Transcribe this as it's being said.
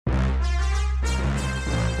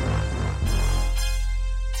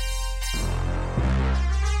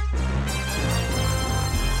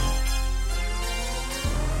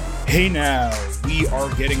Hey now, we are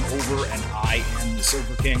getting over, and I am the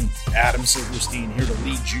Silver King, Adam Silverstein, here to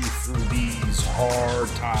lead you through these hard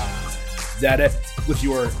times. That it, with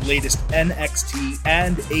your latest NXT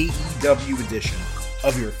and AEW edition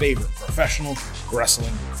of your favorite professional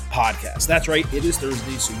wrestling podcast. That's right, it is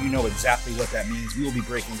Thursday, so you know exactly what that means. We will be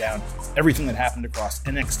breaking down everything that happened across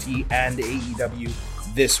NXT and AEW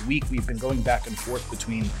this week. We've been going back and forth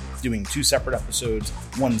between doing two separate episodes,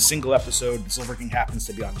 one single episode. The Silver King happens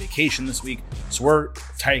to be on vacation this week, so we're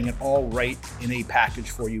tying it all right in a package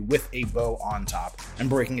for you with a bow on top and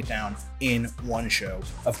breaking it down in one show,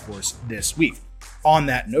 of course, this week. On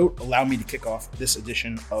that note, allow me to kick off this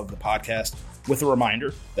edition of the podcast with a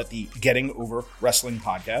reminder that the Getting Over Wrestling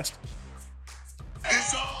podcast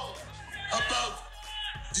is all about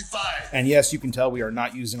Defy. And yes, you can tell we are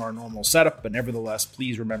not using our normal setup, but nevertheless,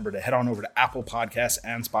 please remember to head on over to Apple Podcasts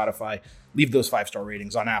and Spotify. Leave those 5-star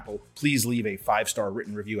ratings on Apple. Please leave a 5-star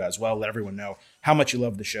written review as well. Let everyone know how much you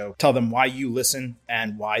love the show. Tell them why you listen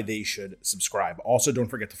and why they should subscribe. Also, don't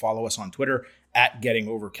forget to follow us on Twitter at Getting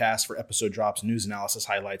Overcast for episode drops, news analysis,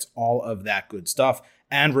 highlights, all of that good stuff.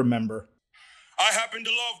 And remember, I happen to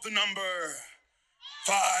love the number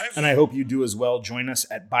 5. And I hope you do as well. Join us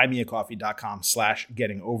at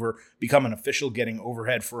buymeacoffee.com/gettingover. Become an official Getting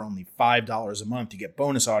Overhead for only $5 a month to get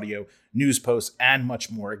bonus audio, news posts, and much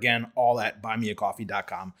more. Again, all at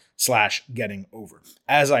buymeacoffee.com/gettingover.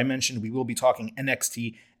 As I mentioned, we will be talking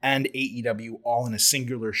NXT and AEW all in a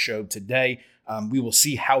singular show today. We will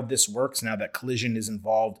see how this works now that Collision is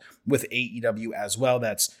involved with AEW as well.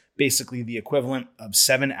 That's basically the equivalent of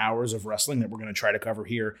 7 hours of wrestling that we're going to try to cover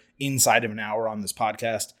here inside of an hour on this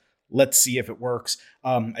podcast. Let's see if it works.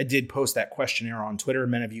 I did post that questionnaire on Twitter.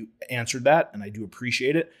 Many of you answered that, and I do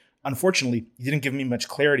appreciate it. Unfortunately, you didn't give me much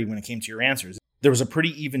clarity when it came to your answers. There was a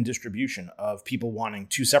pretty even distribution of people wanting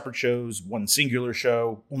 2 separate shows, 1 singular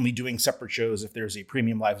show, only doing separate shows if there's a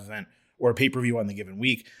premium live event or a pay-per-view on the given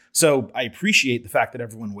week. So I appreciate the fact that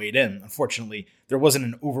everyone weighed in. Unfortunately, there wasn't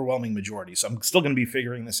an overwhelming majority, so I'm still going to be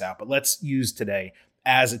figuring this out. But let's use today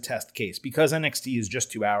as a test case. Because NXT is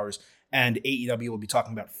just 2 hours and AEW will be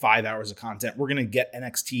talking about 5 hours of content, we're going to get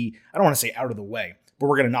NXT, I don't want to say out of the way, but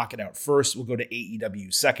we're going to knock it out first. We'll go to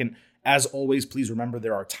AEW second. As always, please remember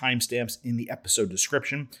there are timestamps in the episode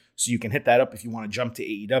description, so you can hit that up if you want to jump to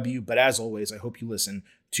AEW. But as always, I hope you listen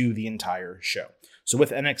to the entire show. So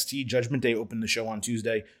with NXT, Judgment Day opened the show on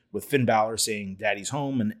Tuesday with Finn Balor saying daddy's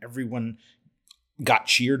home, and everyone got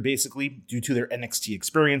cheered basically due to their NXT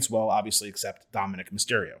experience, well, obviously except Dominic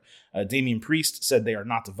Mysterio. Damian Priest said they are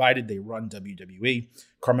not divided, they run WWE.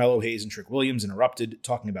 Carmelo Hayes and Trick Williams interrupted,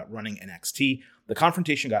 talking about running NXT. The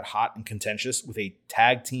confrontation got hot and contentious with a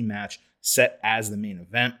tag team match set as the main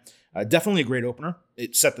event. Definitely a great opener.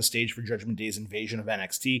 It set the stage for Judgment Day's invasion of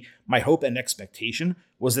NXT. My hope and expectation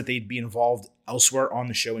was that they'd be involved elsewhere on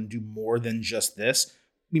the show and do more than just this,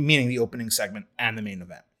 meaning the opening segment and the main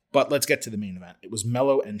event. But let's get to the main event. It was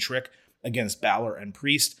Melo and Trick against Balor and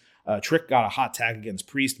Priest. Trick got a hot tag against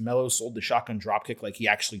Priest. Melo sold the shotgun dropkick like he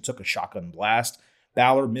actually took a shotgun blast.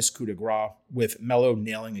 Balor missed coup de grace with Melo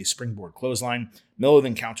nailing a springboard clothesline. Melo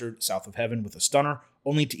then countered South of Heaven with a stunner,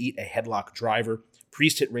 only to eat a headlock driver.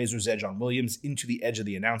 Priest hit Razor's Edge on Williams into the edge of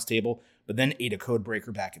the announce table, but then ate a code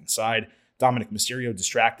breaker back inside. Dominic Mysterio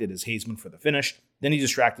distracted as Hayes went for the finish. Then he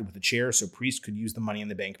distracted with a chair so Priest could use the Money in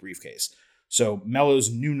the Bank briefcase. So Melo's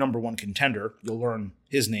new number 1 contender, you'll learn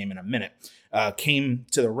his name in a minute, came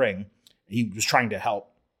to the ring. He was trying to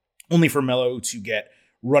help, only for Melo to get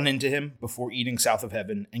run into him before eating South of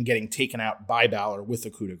Heaven and getting taken out by Balor with a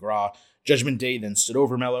coup de grace. Judgment Day then stood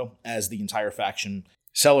over Melo as the entire faction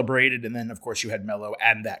celebrated, and then, of course, you had Melo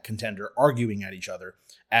and that contender arguing at each other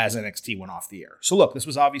as NXT went off the air. So look, this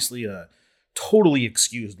was obviously a totally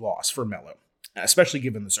excused loss for Melo, especially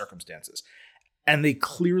given the circumstances. And they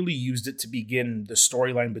clearly used it to begin the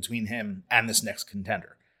storyline between him and this next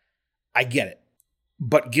contender. I get it.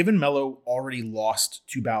 But given Melo already lost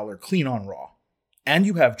to Balor clean on Raw, and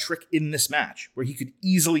you have Trick in this match where he could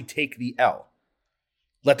easily take the L,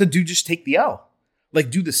 let the dude just take the L.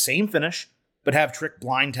 Like, do the same finish, but have Trick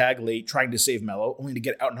blind tag late trying to save Melo, only to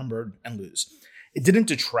get outnumbered and lose. It didn't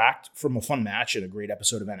detract from a fun match and a great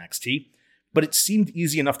episode of NXT, but it seemed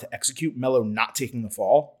easy enough to execute Melo not taking the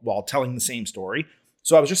fall while telling the same story,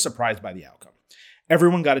 so I was just surprised by the outcome.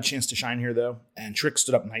 Everyone got a chance to shine here, though, and Trick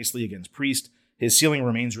stood up nicely against Priest. His ceiling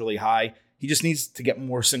remains really high. He just needs to get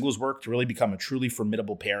more singles work to really become a truly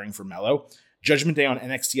formidable pairing for Melo. Judgment Day on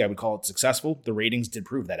NXT, I would call it successful. The ratings did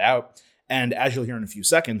prove that out, and as you'll hear in a few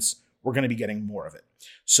seconds, we're going to be getting more of it.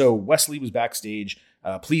 So Wesley was backstage,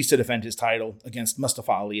 pleased to defend his title against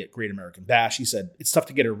Mustafa Ali at Great American Bash. He said, it's tough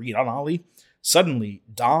to get a read on Ali, Suddenly,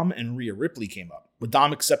 Dom and Rhea Ripley came up, with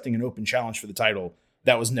Dom accepting an open challenge for the title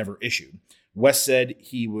that was never issued. Wes said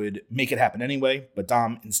he would make it happen anyway, but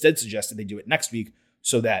Dom instead suggested they do it next week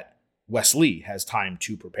so that Wes Lee has time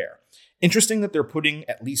to prepare. Interesting that they're putting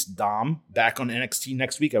at least Dom back on NXT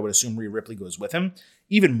next week. I would assume Rhea Ripley goes with him.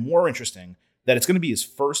 Even more interesting that it's going to be his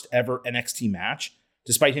first ever NXT match,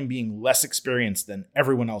 despite him being less experienced than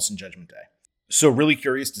everyone else in Judgment Day. So really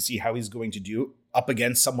curious to see how he's going to do up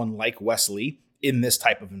against someone like Wes Lee in this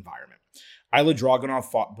type of environment. Ilya Dragunov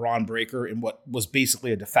fought Braun Breaker in what was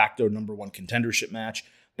basically a de facto number one contendership match.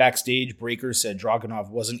 Backstage, Breaker said Dragunov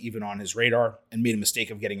wasn't even on his radar and made a mistake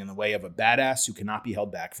of getting in the way of a badass who cannot be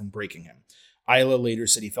held back from breaking him. Ilya later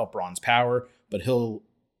said he felt Braun's power, but he'll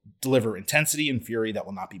deliver intensity and fury that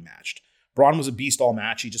will not be matched. Braun was a beast all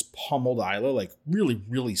match. He just pummeled Ilya, like really,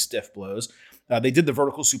 really stiff blows. They did the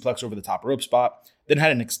vertical suplex over the top rope spot, then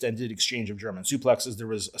had an extended exchange of German suplexes. There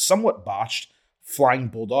was a somewhat botched flying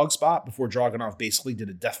bulldog spot before Dragunov basically did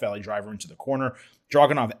a Death Valley driver into the corner.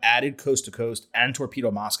 Dragunov added coast to coast and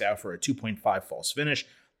Torpedo Moscow for a 2.5 false finish.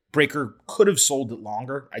 Breaker could have sold it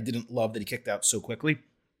longer. I didn't love that he kicked out so quickly.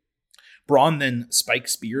 Braun then spike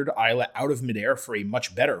speared Ilya out of midair for a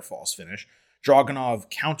much better false finish. Dragunov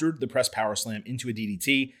countered the press power slam into a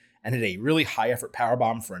DDT and hit a really high effort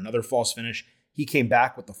powerbomb for another false finish. He came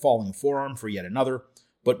back with the falling forearm for yet another,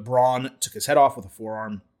 but Braun took his head off with a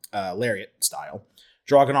forearm lariat style.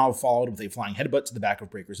 Dragunov followed with a flying headbutt to the back of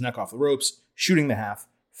Breaker's neck off the ropes, shooting the half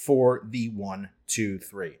for the 1, 2,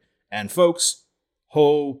 3. And folks,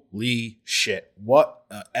 holy shit, what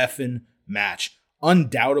a effing match.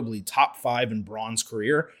 Undoubtedly top 5 in Braun's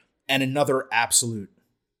career, and another absolute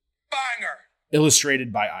banger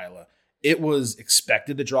illustrated by Ilya. It was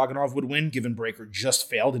expected that Dragunov would win, given Breaker just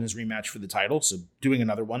failed in his rematch for the title, so doing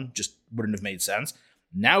another one just wouldn't have made sense.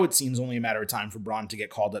 Now it seems only a matter of time for Braun to get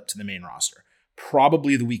called up to the main roster,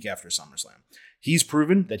 probably the week after SummerSlam. He's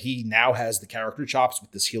proven that he now has the character chops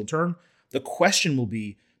with this heel turn. The question will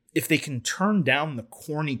be if they can turn down the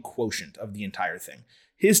corny quotient of the entire thing.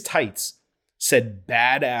 His tights said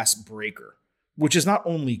badass Breaker, which is not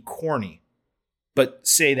only corny, but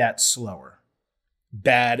say that slower.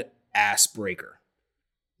 Badass Breaker.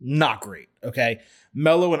 Not great, okay?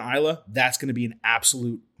 Mello and Ilya, that's going to be an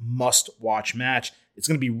absolute must-watch match. It's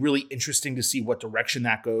going to be really interesting to see what direction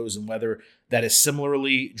that goes and whether that is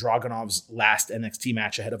similarly Dragunov's last NXT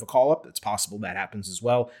match ahead of a call-up. It's possible that happens as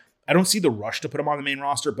well. I don't see the rush to put him on the main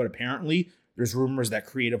roster, but apparently there's rumors that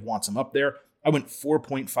creative wants him up there. I went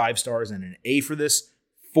 4.5 stars and an A for this.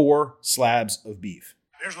 4 slabs of beef.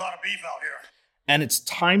 There's a lot of beef out here. And it's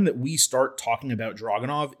time that we start talking about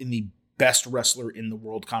Dragunov in the best wrestler in the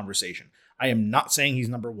world conversation. I am not saying he's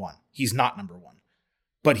number 1. He's not number 1.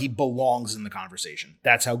 But he belongs in the conversation.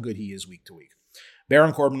 That's how good he is week to week.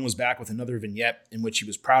 Baron Corbin was back with another vignette in which he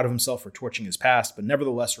was proud of himself for torching his past, but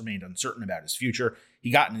nevertheless remained uncertain about his future.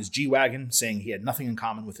 He got in his G-Wagon, saying he had nothing in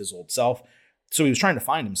common with his old self. So he was trying to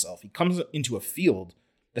find himself. He comes into a field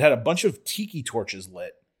that had a bunch of tiki torches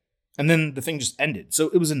lit, and then the thing just ended. So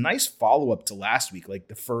it was a nice follow-up to last week, like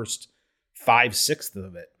the first 5/6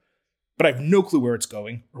 of it. But I have no clue where it's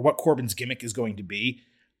going or what Corbin's gimmick is going to be.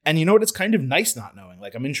 And you know what? It's kind of nice not knowing.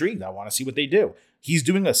 Like, I'm intrigued. I want to see what they do. He's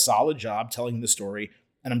doing a solid job telling the story,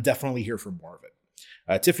 and I'm definitely here for more of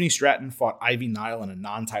it. Tiffany Stratton fought Ivy Nile in a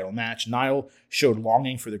non-title match. Nile showed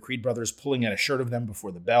longing for the Creed brothers pulling at a shirt of them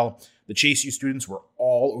before the bell. The Chase U students were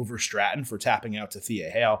all over Stratton for tapping out to Thea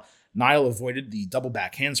Hale. Nile avoided the double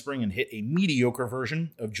back handspring and hit a mediocre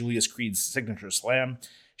version of Julius Creed's signature slam.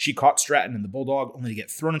 She caught Stratton in the Bulldog, only to get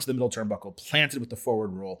thrown into the middle turnbuckle, planted with the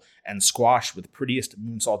forward roll, and squashed with prettiest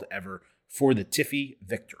moonsault ever for the Tiffy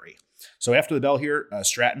victory. So after the bell here,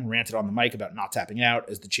 Stratton ranted on the mic about not tapping out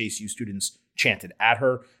as the Chase U students chanted at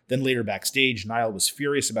her. Then later backstage, Nile was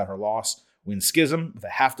furious about her loss when Schism, with a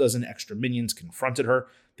half dozen extra minions, confronted her.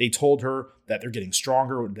 They told her that they're getting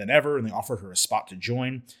stronger than ever, and they offered her a spot to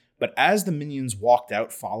join. But as the minions walked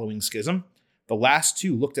out following Schism, the last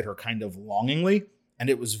two looked at her kind of longingly, and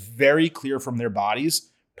it was very clear from their bodies,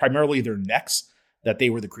 primarily their necks, that they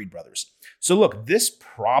were the Creed brothers. So look, this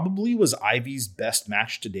probably was Ivy's best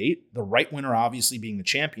match to date, the right winner obviously being the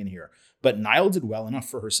champion here. But Nile did well enough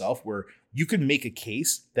for herself where you could make a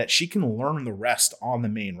case that she can learn the rest on the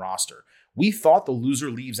main roster. We thought the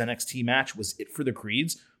loser leaves NXT match was it for the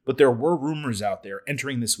Creeds, but there were rumors out there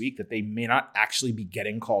entering this week that they may not actually be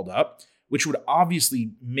getting called up, which would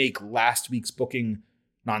obviously make last week's booking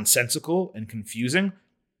nonsensical and confusing,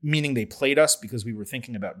 meaning they played us because we were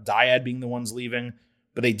thinking about Dyad being the ones leaving,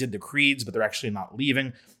 but they did the creeds, but they're actually not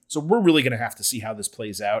leaving. So we're really going to have to see how this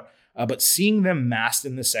plays out. But seeing them masked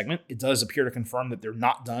in this segment, it does appear to confirm that they're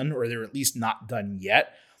not done, or they're at least not done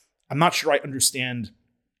yet. I'm not sure I understand,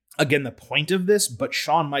 again, the point of this, but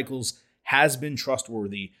Shawn Michaels has been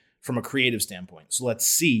trustworthy from a creative standpoint. So let's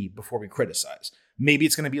see before we criticize. Maybe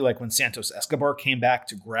it's going to be like when Santos Escobar came back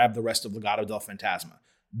to grab the rest of Legado del Fantasma.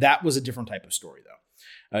 That was a different type of story,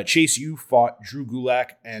 though. Chase U fought Drew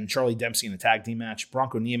Gulak and Charlie Dempsey in a tag team match.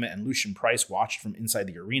 Bronco Nima and Lucian Price watched from inside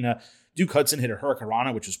the arena. Duke Hudson hit a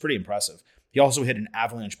Hurricanrana, which was pretty impressive. He also hit an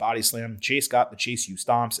avalanche body slam. Chase got the Chase U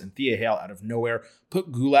stomps, and Thea Hale out of nowhere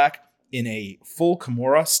put Gulak in a full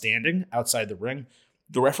Kimura standing outside the ring.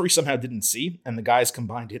 The referee somehow didn't see, and the guys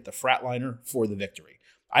combined to hit the Fratliner for the victory.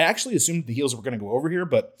 I actually assumed the heels were going to go over here,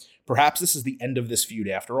 but perhaps this is the end of this feud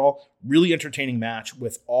after all. Really entertaining match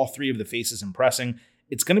with all three of the faces impressing.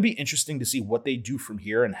 It's going to be interesting to see what they do from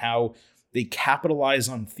here and how they capitalize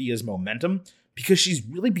on Thea's momentum, because she's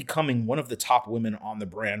really becoming one of the top women on the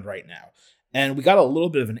brand right now. And we got a little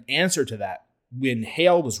bit of an answer to that when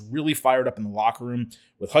Hale was really fired up in the locker room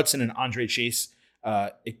with Hudson and Andre Chase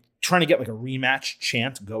trying to get like a rematch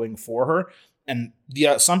chant going for her. And the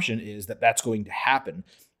assumption is that that's going to happen.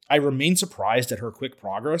 I remain surprised at her quick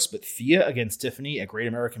progress, but Thea against Tiffany at Great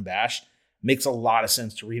American Bash makes a lot of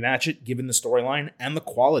sense to rematch it, given the storyline and the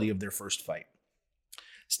quality of their first fight.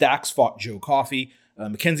 Stax fought Joe Coffey.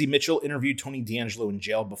 Mackenzie Mitchell interviewed Tony D'Angelo in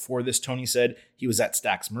jail before this. Tony said he was at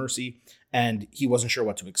Stax' mercy, and he wasn't sure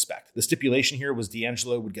what to expect. The stipulation here was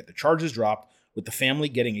D'Angelo would get the charges dropped, with the family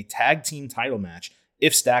getting a tag team title match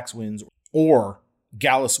if Stax wins, or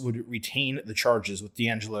Gallus would retain the charges, with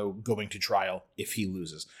D'Angelo going to trial if he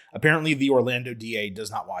loses. Apparently, the Orlando DA does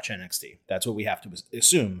not watch NXT. That's what we have to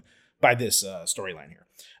assume by this storyline here.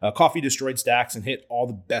 Coffey destroyed Stax and hit all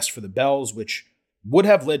the best for the bells, which would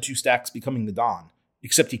have led to Stax becoming the Don,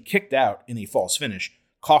 except he kicked out in a false finish.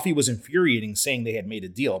 Coffey was infuriating, saying they had made a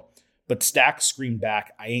deal, but Stax screamed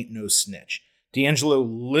back, "I ain't no snitch." D'Angelo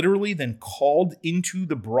literally then called into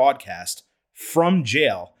the broadcast from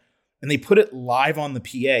jail, and they put it live on the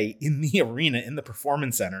PA in the arena, in the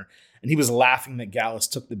Performance Center, and he was laughing that Gallus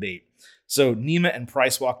took the bait. So Nima and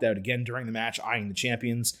Price walked out again during the match, eyeing the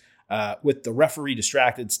champions. With the referee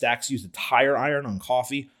distracted, Stax used a tire iron on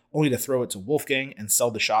Coffey, only to throw it to Wolfgang and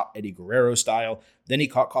sell the shot Eddie Guerrero style. Then he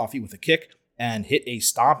caught Coffey with a kick and hit a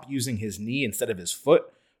stomp using his knee instead of his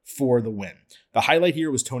foot for the win. The highlight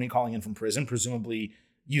here was Tony calling in from prison, presumably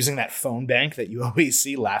using that phone bank that you always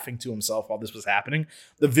see, laughing to himself while this was happening.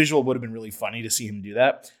 The visual would have been really funny to see him do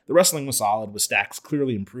that. The wrestling was solid, with Stax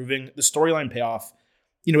clearly improving. The storyline payoff,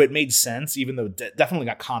 it made sense, even though it definitely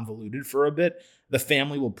got convoluted for a bit. The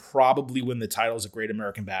family will probably win the titles at Great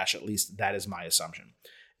American Bash, at least that is my assumption.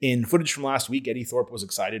 In footage from last week, Eddie Thorpe was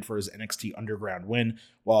excited for his NXT Underground win,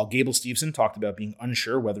 while Gable Steveson talked about being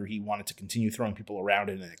unsure whether he wanted to continue throwing people around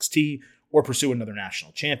in NXT or pursue another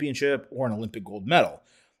national championship or an Olympic gold medal.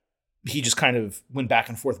 He just kind of went back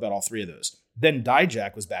and forth about all three of those. Then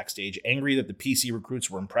Dijak was backstage, angry that the PC recruits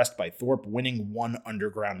were impressed by Thorpe winning one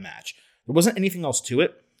Underground match. There wasn't anything else to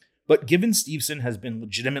it, but given Steveson has been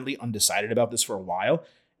legitimately undecided about this for a while,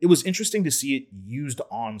 it was interesting to see it used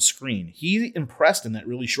on screen. He impressed in that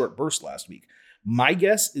really short burst last week. My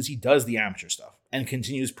guess is he does the amateur stuff and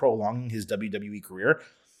continues prolonging his WWE career.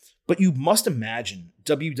 But you must imagine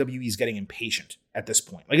WWE is getting impatient at this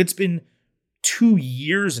point. Like, it's been 2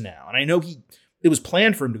 years now, and I know it was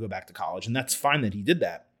planned for him to go back to college, and that's fine that he did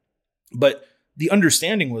that. But the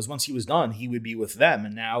understanding was once he was done, he would be with them.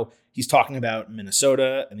 And now he's talking about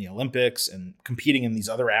Minnesota and the Olympics and competing in these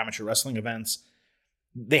other amateur wrestling events.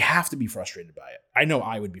 They have to be frustrated by it. I know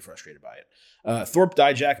I would be frustrated by it. Thorpe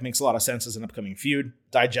Dijak makes a lot of sense as an upcoming feud.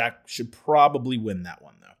 Dijak should probably win that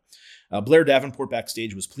one, though. Blair Davenport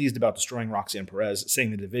backstage was pleased about destroying Roxanne Perez,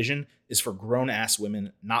 saying the division is for grown-ass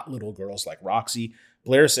women, not little girls like Roxy.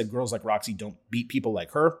 Blair said girls like Roxy don't beat people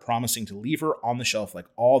like her, promising to leave her on the shelf like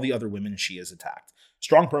all the other women she has attacked.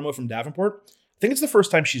 Strong promo from Davenport. I think it's the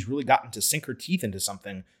first time she's really gotten to sink her teeth into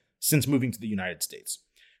something since moving to the United States.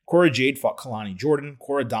 Cora Jade fought Kalani Jordan.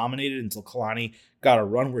 Cora dominated until Kalani got a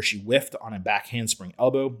run where she whiffed on a back handspring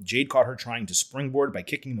elbow. Jade caught her trying to springboard by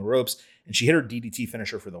kicking the ropes, and she hit her DDT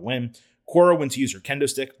finisher for the win. Cora went to use her kendo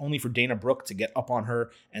stick, only for Dana Brooke to get up on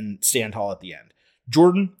her and stand tall at the end.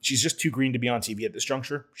 Jordan, she's just too green to be on TV at this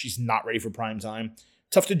juncture. She's not ready for prime time.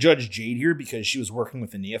 Tough to judge Jade here because she was working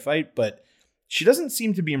with a neophyte, but she doesn't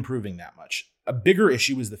seem to be improving that much. A bigger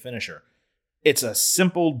issue is the finisher. It's a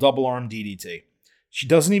simple double arm DDT. She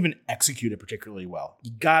doesn't even execute it particularly well.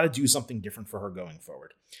 You got to do something different for her going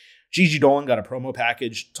forward. Gigi Dolan got a promo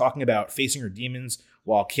package talking about facing her demons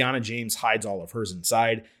while Kiana James hides all of hers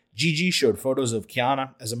inside. Gigi showed photos of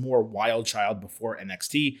Kiana as a more wild child before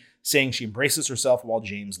NXT, saying she embraces herself while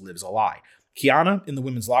James lives a lie. Kiana in the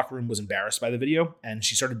women's locker room was embarrassed by the video, and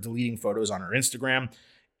she started deleting photos on her Instagram.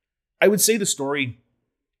 I would say the story,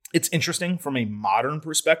 it's interesting from a modern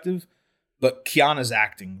perspective, but Kiana's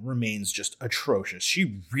acting remains just atrocious.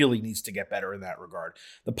 She really needs to get better in that regard.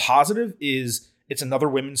 The positive is it's another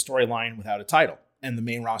women's storyline without a title, and the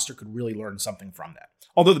main roster could really learn something from that.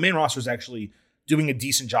 Although the main roster is actually doing a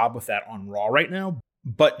decent job with that on Raw right now,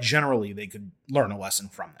 but generally they could learn a lesson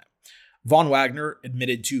from that. Von Wagner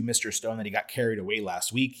admitted to Mr. Stone that he got carried away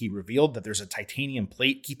last week. He revealed that there's a titanium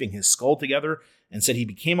plate keeping his skull together and said he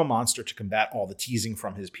became a monster to combat all the teasing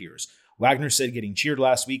from his peers. Wagner said getting cheered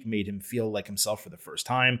last week made him feel like himself for the first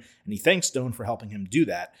time, and he thanked Stone for helping him do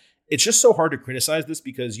that. It's just so hard to criticize this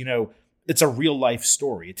because, it's a real life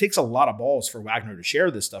story. It takes a lot of balls for Wagner to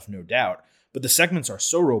share this stuff, no doubt, but the segments are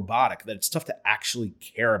so robotic that it's tough to actually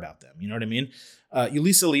care about them. You know what I mean?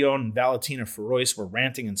 Yulisa Leon and Valentina Feroz were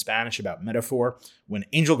ranting in Spanish about metaphor when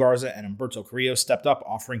Angel Garza and Humberto Carrillo stepped up,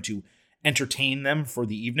 offering to entertain them for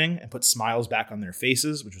the evening and put smiles back on their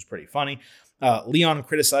faces, which was pretty funny. Leon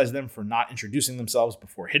criticized them for not introducing themselves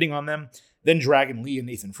before hitting on them. Then Dragon Lee and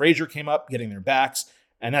Nathan Frazier came up, getting their backs,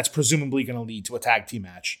 and that's presumably going to lead to a tag team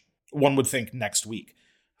match, one would think, next week.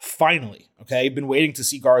 Finally, okay, been waiting to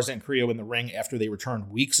see Garza and Carrillo in the ring after they returned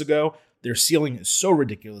weeks ago. Their ceiling is so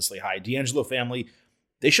ridiculously high. D'Angelo family,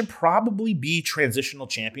 they should probably be transitional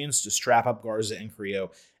champions to strap up Garza and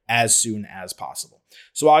Carrillo as soon as possible.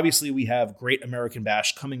 So obviously we have Great American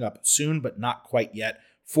Bash coming up soon, but not quite yet.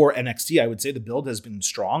 For NXT, I would say the build has been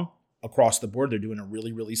strong across the board. They're doing a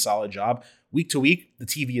really, really solid job. Week to week, the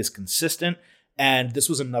TV is consistent. And this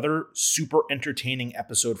was another super entertaining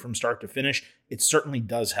episode from start to finish. It certainly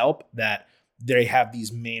does help that they have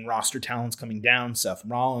these main roster talents coming down. Seth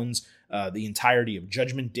Rollins, the entirety of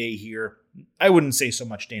Judgment Day here. I wouldn't say so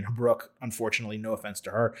much Dana Brooke, unfortunately, no offense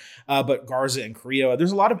to her. But Garza and Carrillo,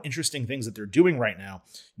 there's a lot of interesting things that they're doing right now,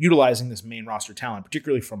 utilizing this main roster talent,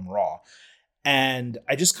 particularly from Raw. And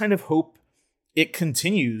I just kind of hope it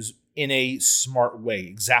continues in a smart way,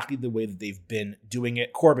 exactly the way that they've been doing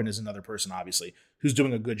it. Corbin is another person, obviously, who's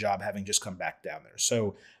doing a good job having just come back down there.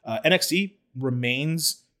 So NXT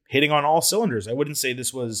remains hitting on all cylinders. I wouldn't say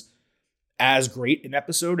this was as great an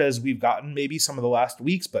episode as we've gotten maybe some of the last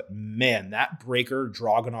weeks, but man, that Breaker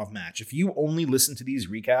Dragunov match, if you only listen to these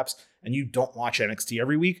recaps and you don't watch NXT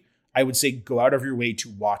every week, I would say go out of your way to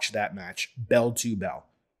watch that match bell to bell.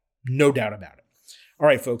 No doubt about it. All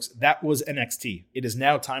right, folks, that was NXT. It is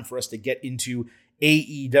now time for us to get into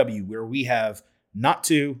AEW, where we have not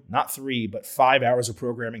 2, not 3, but 5 hours of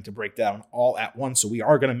programming to break down all at once. So we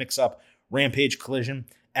are going to mix up Rampage, Collision,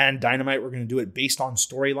 and Dynamite. We're going to do it based on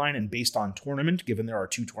storyline and based on tournament, given there are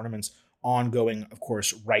 2 tournaments ongoing, of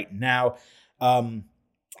course, right now.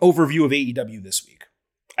 Overview of AEW this week.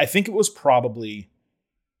 I think it was probably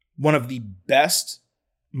one of the best,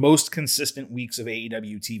 most consistent weeks of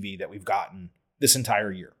AEW TV that we've gotten this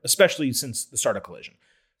entire year, especially since the start of Collision.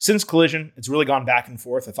 Since Collision, it's really gone back and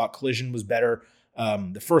forth. I thought Collision was better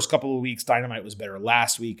the first couple of weeks. Dynamite was better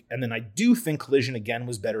last week. And then I do think Collision again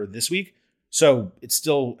was better this week. So it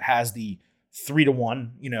still has the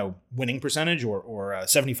 3-1, winning percentage or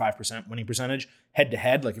 75% winning percentage head to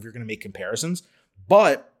head, like if you're going to make comparisons.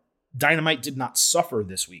 But Dynamite did not suffer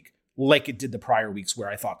this week like it did the prior weeks where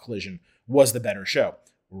I thought Collision was the better show.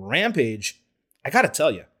 Rampage, I got to tell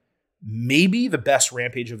you, maybe the best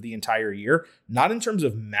Rampage of the entire year, not in terms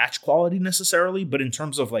of match quality necessarily, but in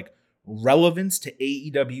terms of like relevance to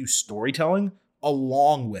AEW storytelling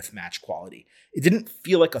along with match quality. It didn't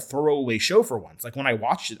feel like a throwaway show for once. Like when I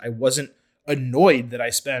watched it, I wasn't annoyed that I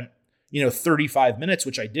spent, 35 minutes,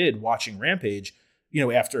 which I did watching Rampage,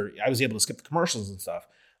 after I was able to skip the commercials and stuff.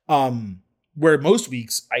 Where most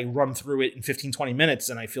weeks I run through it in 15, 20 minutes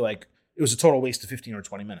and I feel like it was a total waste of 15 or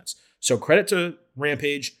 20 minutes. So credit to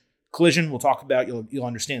Rampage. Collision, we'll talk about. You'll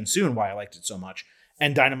understand soon why I liked it so much.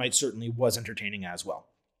 And Dynamite certainly was entertaining as well.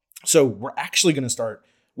 So we're actually going to start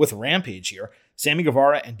with Rampage here. Sammy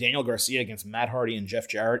Guevara and Daniel Garcia against Matt Hardy and Jeff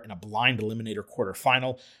Jarrett in a blind eliminator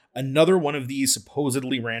quarterfinal. Another one of these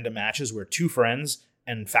supposedly random matches where 2 friends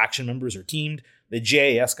and faction members are teamed. The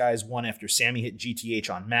JAS guys won after Sammy hit GTH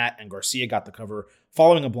on Matt, and Garcia got the cover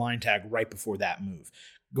following a blind tag right before that move.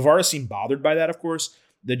 Guevara seemed bothered by that, of course.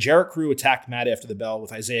 The Jarrett crew attacked Matt after the bell,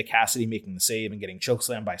 with Isaiah Cassidy making the save and getting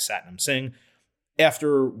chokeslammed by Satnam Singh.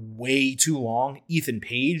 After way too long, Ethan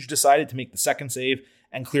Page decided to make the second save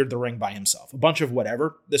and cleared the ring by himself. A bunch of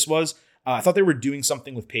whatever this was. I thought they were doing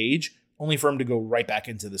something with Page, only for him to go right back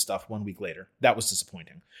into the stuff 1 week later. That was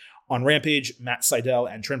disappointing. On Rampage, Matt Sydal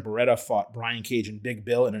and Trent Beretta fought Brian Cage and Big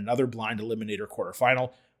Bill in another blind eliminator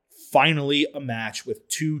quarterfinal. Finally, a match with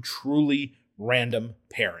two truly random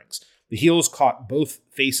pairings. The heels caught both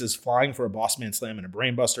faces flying for a Bossman Slam and a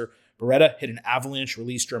Brainbuster. Beretta hit an avalanche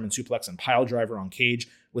release German suplex and pile driver on Cage,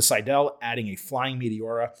 with Sydal adding a flying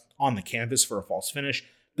Meteora on the canvas for a false finish.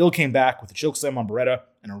 Bill came back with a chokeslam on Beretta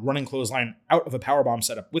and a running clothesline out of a powerbomb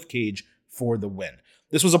setup with Cage for the win.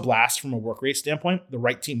 This was a blast from a work rate standpoint. The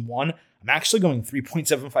right team won. I'm actually going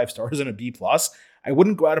 3.75 stars and a B+. I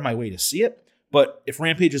wouldn't go out of my way to see it, but if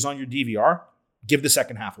Rampage is on your DVR, give the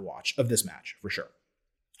second half a watch of this match for sure.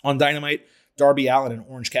 On Dynamite, Darby Allin and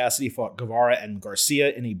Orange Cassidy fought Guevara and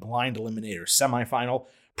Garcia in a blind eliminator semifinal.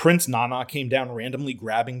 Prince Nana came down randomly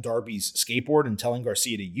grabbing Darby's skateboard and telling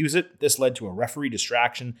Garcia to use it. This led to a referee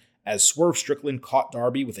distraction as Swerve Strickland caught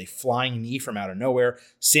Darby with a flying knee from out of nowhere.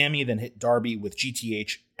 Sammy then hit Darby with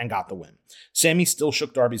GTH and got the win. Sammy still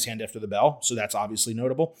shook Darby's hand after the bell, so that's obviously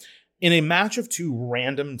notable. In a match of two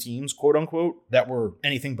random teams, quote unquote, that were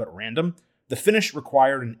anything but random, the finish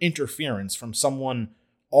required an interference from someone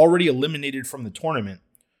already eliminated from the tournament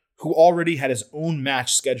who already had his own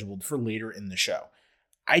match scheduled for later in the show.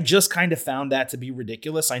 I just kind of found that to be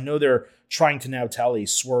ridiculous. I know they're trying to now tell a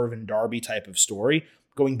Swerve and Darby type of story,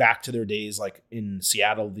 going back to their days like in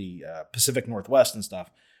Seattle, the Pacific Northwest and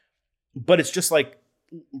stuff. But it's just like,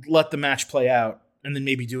 let the match play out and then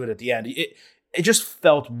maybe do it at the end. It just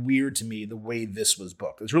felt weird to me the way this was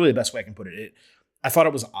booked. It's really the best way I can put it. I thought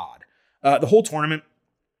it was odd. The whole tournament,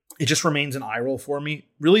 it just remains an eye roll for me.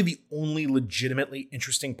 Really, the only legitimately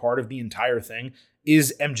interesting part of the entire thing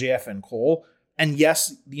is MJF and Cole. And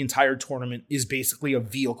yes, the entire tournament is basically a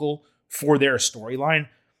vehicle for their storyline,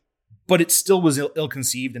 but it still was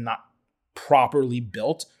ill-conceived and not properly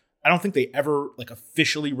built. I don't think they ever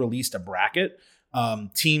officially released a bracket.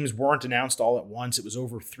 Teams weren't announced all at once. It was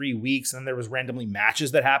over 3 weeks, and then there was randomly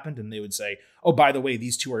matches that happened, and they would say, oh, by the way,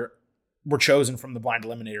 these two were chosen from the blind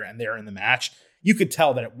eliminator, and they're in the match. You could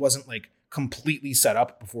tell that it wasn't completely set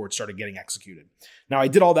up before it started getting executed. Now, I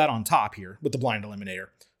did all that on top here with the blind eliminator,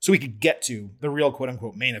 so we could get to the real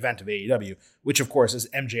quote-unquote main event of AEW, which, of course, is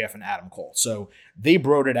MJF and Adam Cole. So they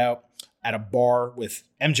broed it out at a bar with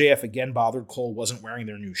MJF again bothered Cole wasn't wearing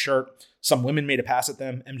their new shirt. Some women made a pass at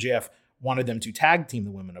them. MJF wanted them to tag team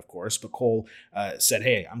the women, of course, but Cole said,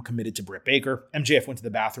 hey, I'm committed to Britt Baker. MJF went to the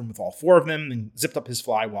bathroom with all four of them and zipped up his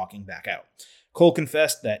fly, walking back out. Cole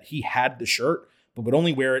confessed that he had the shirt, but would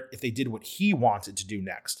only wear it if they did what he wanted to do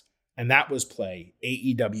next. And that was play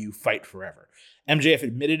AEW Fight Forever. MJF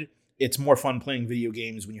admitted it's more fun playing video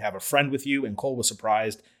games when you have a friend with you, and Cole was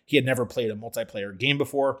surprised he had never played a multiplayer game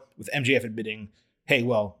before, with MJF admitting, hey,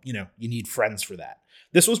 well, you need friends for that.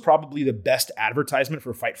 This was probably the best advertisement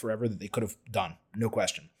for Fight Forever that they could have done, no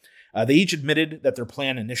question. They each admitted that their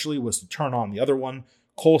plan initially was to turn on the other one.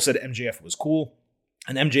 Cole said MJF was cool,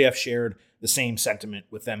 and MJF shared the same sentiment,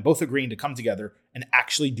 with them both agreeing to come together and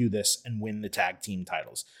actually do this and win the tag team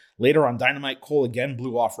titles. Later on Dynamite, Cole again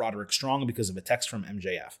blew off Roderick Strong because of a text from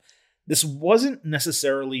MJF. This wasn't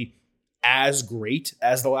necessarily as great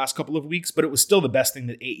as the last couple of weeks, but it was still the best thing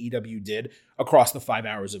that AEW did across the 5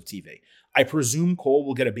 hours of TV. I presume Cole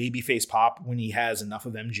will get a babyface pop when he has enough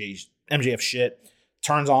of MJF shit,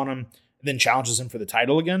 turns on him, then challenges him for the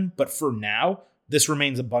title again. But for now, this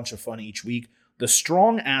remains a bunch of fun each week. The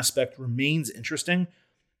Strong aspect remains interesting,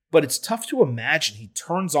 but it's tough to imagine he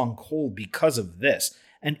turns on Cole because of this.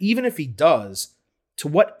 And even if he does, to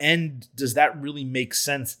what end does that really make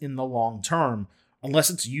sense in the long term, unless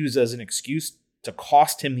it's used as an excuse to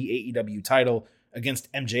cost him the AEW title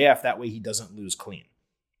against MJF, that way he doesn't lose clean.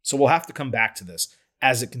 So we'll have to come back to this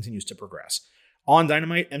as it continues to progress. On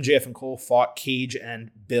Dynamite, MJF and Cole fought Cage and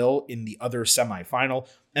Bill in the other semifinal.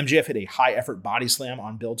 MJF hit a high-effort body slam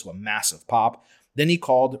on Bill to a massive pop. Then he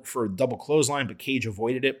called for a double clothesline, but Cage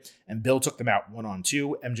avoided it, and Bill took them out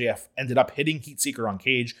 1-on-2. MJF ended up hitting Heatseeker on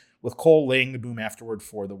Cage, with Cole laying the boom afterward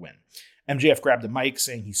for the win. MJF grabbed a mic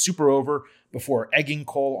saying he's super over before egging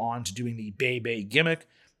Cole on to doing the Bay Bay gimmick.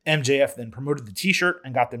 MJF then promoted the t-shirt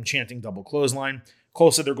and got them chanting double clothesline.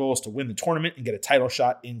 Cole said their goal is to win the tournament and get a title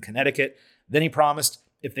shot in Connecticut. Then he promised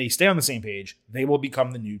if they stay on the same page, they will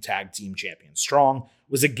become the new tag team champions. Strong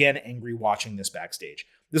was again angry watching this backstage.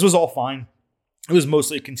 This was all fine. It was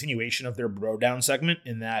mostly a continuation of their bro down segment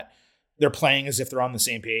in that they're playing as if they're on the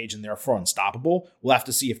same page and therefore unstoppable. We'll have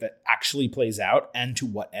to see if that actually plays out and to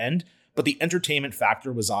what end. But the entertainment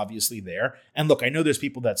factor was obviously there. And look, I know there's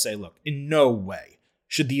people that say, look, in no way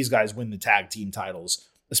should these guys win the tag team titles,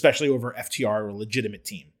 especially over FTR or a legitimate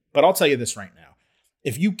team. But I'll tell you this right now.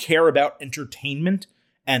 If you care about entertainment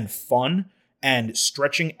and fun and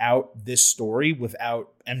stretching out this story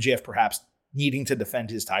without MJF perhaps needing to defend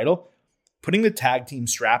his title, putting the tag team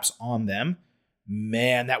straps on them,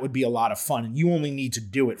 man, that would be a lot of fun. And you only need to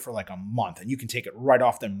do it for like a month and you can take it right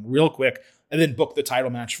off them real quick and then book the title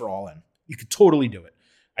match for All In. You could totally do it.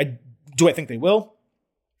 Do I think they will?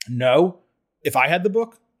 No. If I had the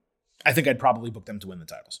book, I think I'd probably book them to win the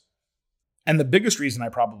titles. And the biggest reason I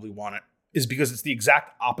probably want it is because it's the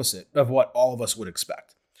exact opposite of what all of us would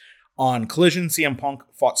expect. On Collision, CM Punk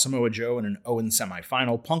fought Samoa Joe in an Owen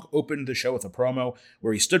semifinal. Punk opened the show with a promo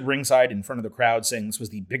where he stood ringside in front of the crowd saying this was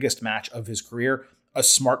the biggest match of his career. A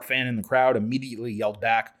smart fan in the crowd immediately yelled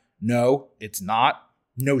back, "No, it's not.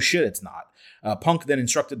 No shit, it's not." Punk then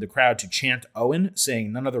instructed the crowd to chant Owen,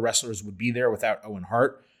 saying none of the wrestlers would be there without Owen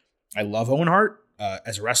Hart. I love Owen Hart.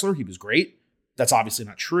 As a wrestler, he was great. That's obviously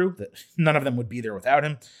not true, that none of them would be there without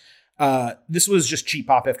him. This was just cheap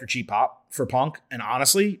pop after cheap pop for Punk, and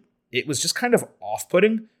honestly, it was just kind of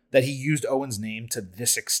off-putting that he used Owen's name to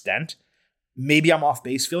this extent. Maybe I'm off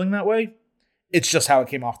base feeling that way. It's just how it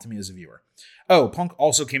came off to me as a viewer. Oh, Punk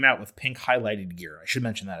also came out with pink highlighted gear. I should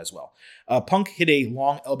mention that as well. Punk hit a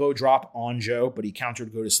long elbow drop on Joe, but he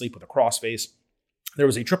countered go to sleep with a crossface. There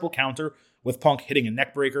was a triple counter with Punk hitting a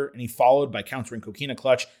neck breaker, and he followed by countering Coquina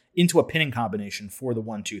Clutch into a pinning combination for the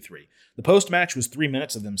 1-2-3. The post-match was 3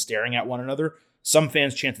 minutes of them staring at one another. Some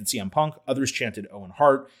fans chanted CM Punk, others chanted Owen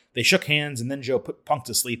Hart. They shook hands, and then Joe put Punk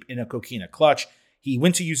to sleep in a Coquina Clutch. He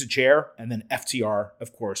went to use a chair, and then FTR,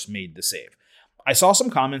 of course, made the save. I saw some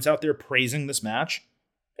comments out there praising this match.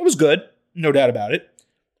 It was good, no doubt about it.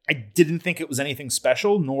 I didn't think it was anything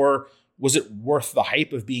special, nor was it worth the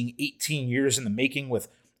hype of being 18 years in the making with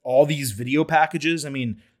all these video packages. I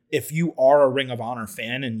mean, if you are a Ring of Honor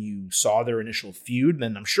fan and you saw their initial feud,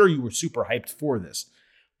 then I'm sure you were super hyped for this.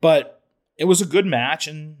 But it was a good match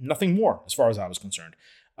and nothing more as far as I was concerned.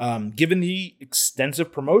 Given the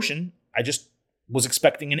extensive promotion, I just was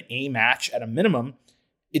expecting an A match at a minimum.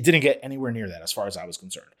 It didn't get anywhere near that as far as I was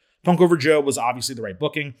concerned. Punk over Joe was obviously the right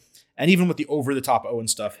booking. And even with the over-the-top Owen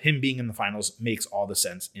stuff, him being in the finals makes all the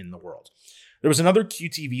sense in the world. There was another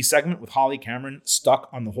QTV segment with Holly Cameron stuck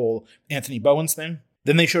on the whole Anthony Bowens thing.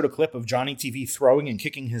 Then they showed a clip of Johnny TV throwing and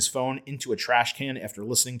kicking his phone into a trash can after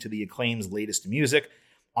listening to the Acclaim's latest music.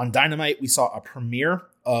 On Dynamite, we saw a premiere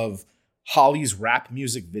of Holly's rap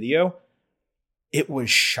music video. It was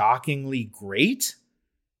shockingly great.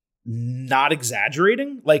 Not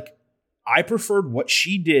exaggerating. Like, I preferred what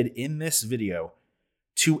she did in this video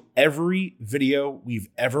to every video we've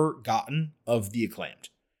ever gotten of the Acclaimed.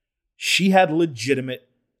 She had legitimate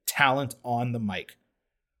talent on the mic.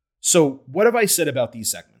 So what have I said about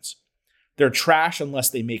these segments? They're trash unless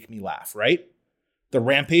they make me laugh, right? The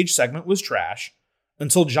Rampage segment was trash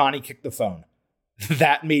until Johnny kicked the phone.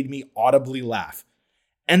 That made me audibly laugh.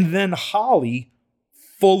 And then Holly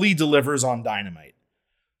fully delivers on Dynamite.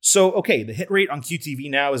 So, okay, the hit rate on QTV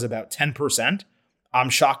now is about 10%. I'm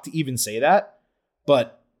shocked to even say that,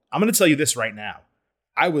 but I'm going to tell you this right now.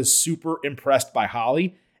 I was super impressed by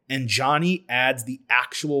Holly, and Johnny adds the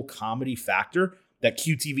actual comedy factor that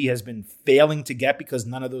QTV has been failing to get because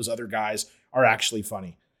none of those other guys are actually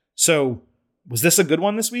funny. So, was this a good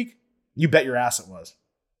one this week? You bet your ass it was.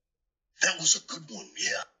 That was a good one,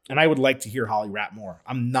 yeah. And I would like to hear Holly rap more.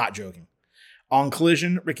 I'm not joking. On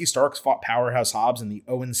Collision, Ricky Starks fought Powerhouse Hobbs in the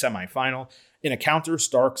Owen semifinal. In a counter,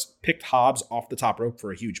 Starks picked Hobbs off the top rope for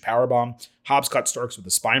a huge powerbomb. Hobbs caught Starks with a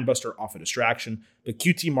spinebuster off a distraction, but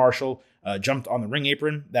QT Marshall jumped on the ring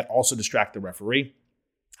apron. That also distracted the referee.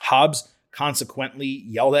 Hobbs consequently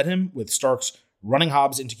yelled at him, with Starks running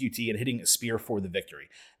Hobbs into QT and hitting a spear for the victory.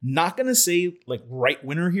 Not going to say like right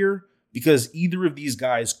winner here, because either of these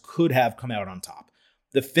guys could have come out on top.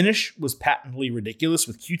 The finish was patently ridiculous,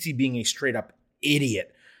 with QT being a straight-up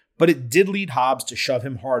idiot, but it did lead Hobbs to shove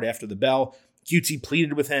him hard after the bell. QT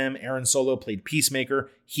pleaded with him. Aaron Solo played peacemaker.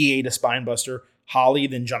 He ate a spinebuster. Holly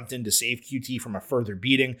then jumped in to save QT from a further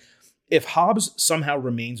beating. If Hobbs somehow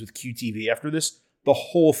remains with QTV after this, the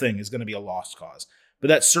whole thing is going to be a lost cause. But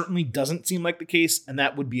that certainly doesn't seem like the case, and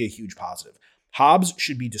that would be a huge positive. Hobbs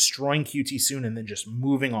should be destroying QT soon and then just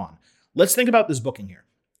moving on. Let's think about this booking here.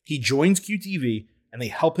 He joins QTV, and they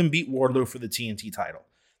help him beat Wardlow for the TNT title.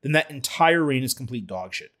 Then that entire reign is complete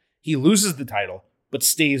dog shit. He loses the title, but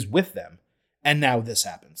stays with them. And now this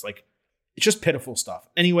happens. Like, it's just pitiful stuff.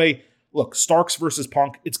 Anyway, look, Starks versus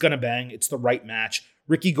Punk, it's going to bang. It's the right match.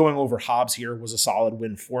 Ricky going over Hobbs here was a solid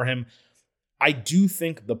win for him. I do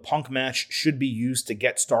think the Punk match should be used to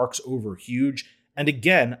get Starks over huge. And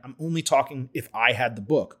again, I'm only talking if I had the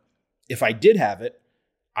book. If I did have it,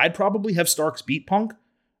 I'd probably have Starks beat Punk.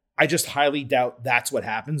 I just highly doubt that's what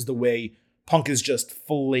happens, the way Punk is just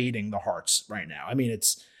filleting the hearts right now. I mean,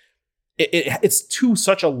 it's to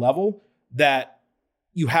such a level that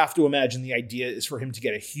you have to imagine the idea is for him to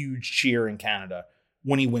get a huge cheer in Canada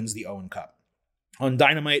when he wins the Owen Cup. On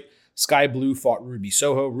Dynamite, Sky Blue fought Ruby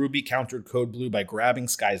Soho. Ruby countered Code Blue by grabbing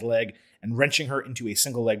Sky's leg and wrenching her into a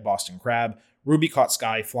single leg Boston Crab. Ruby caught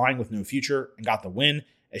Sky flying with no future and got the win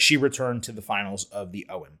as she returned to the finals of the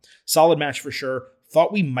Owen. Solid match for sure.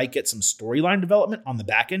 Thought we might get some storyline development on the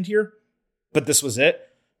back end here, but this was it.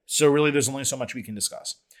 So really, there's only so much we can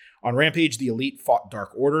discuss. On Rampage, the Elite fought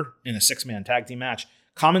Dark Order in a 6-man tag team match.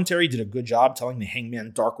 Commentary did a good job telling the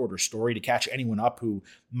Hangman Dark Order story to catch anyone up who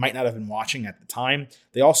might not have been watching at the time.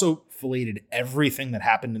 They also filleted everything that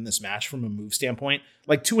happened in this match from a move standpoint,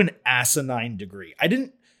 like to an asinine degree. I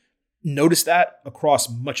didn't notice that across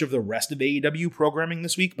much of the rest of AEW programming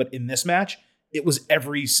this week, but in this match, it was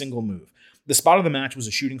every single move. The spot of the match was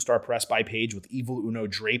a shooting star press by Page with Evil Uno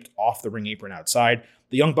draped off the ring apron outside.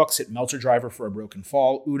 The Young Bucks hit Meltzer Driver for a broken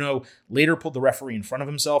fall. Uno later pulled the referee in front of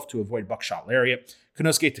himself to avoid Buckshot Lariat.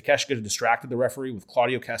 Konosuke Takeshita distracted the referee with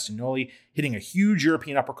Claudio Castagnoli hitting a huge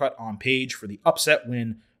European uppercut on Page for the upset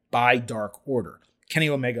win by Dark Order. Kenny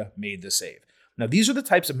Omega made the save. Now, these are the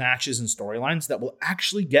types of matches and storylines that will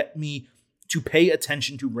actually get me to pay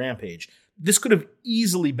attention to Rampage. This could have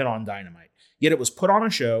easily been on Dynamite, yet it was put on a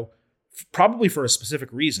show probably for a specific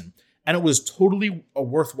reason, and it was totally a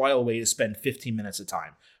worthwhile way to spend 15 minutes of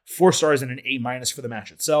time. 4 stars and an A- for the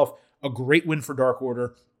match itself, a great win for Dark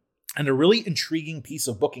Order, and a really intriguing piece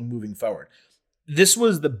of booking moving forward. This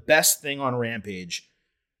was the best thing on Rampage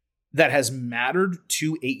that has mattered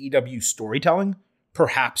to AEW storytelling,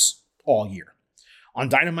 perhaps all year. On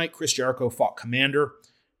Dynamite, Chris Jericho fought Commander,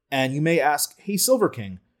 and you may ask, hey, Silver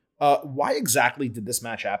King, why exactly did this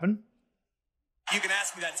match happen? You can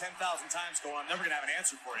ask me that 10,000 times, Cole. I'm never going to have an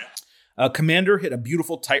answer for you. Commander hit a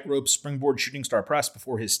beautiful tightrope springboard shooting star press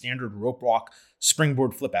before his standard rope walk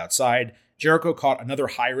springboard flip outside. Jericho caught another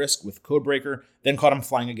high risk with Codebreaker, then caught him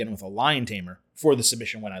flying again with a Lion Tamer for the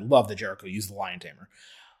submission win. I love that Jericho used the Lion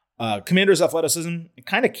Tamer. Commander's athleticism, it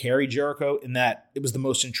kind of carried Jericho in that it was the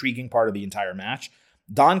most intriguing part of the entire match.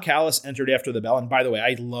 Don Callis entered after the bell, and by the way,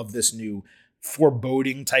 I love this new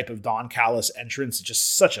foreboding type of Don Callis entrance. It's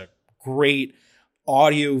just such a great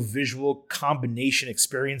audio-visual combination,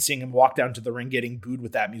 experiencing him walk down to the ring getting booed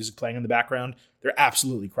with that music playing in the background. They're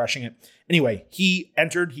absolutely crushing it. Anyway, he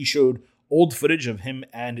entered. He showed old footage of him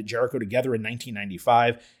and Jericho together in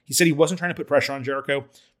 1995. He said he wasn't trying to put pressure on Jericho,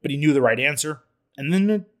 but he knew the right answer, and then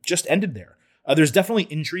it just ended there. There's definitely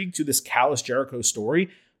intrigue to this Callis Jericho story,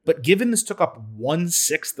 but given this took up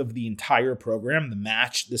 1/6 of the entire program, the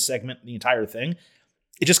match, this segment, the entire thing,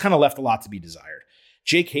 it just kind of left a lot to be desired.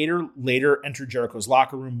 Jake Hader later entered Jericho's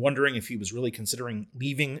locker room, wondering if he was really considering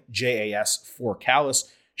leaving JAS for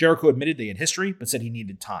Callis. Jericho admitted they had history, but said he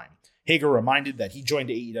needed time. Hager reminded that he joined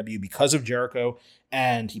AEW because of Jericho,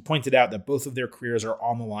 and he pointed out that both of their careers are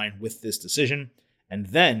on the line with this decision. And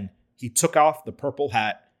then he took off the purple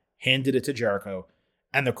hat, handed it to Jericho,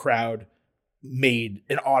 and the crowd made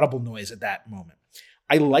an audible noise at that moment.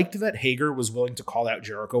 I liked that Hager was willing to call out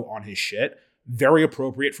Jericho on his shit. Very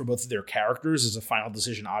appropriate for both of their characters, as a final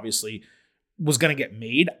decision obviously was going to get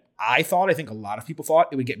made. I think a lot of people thought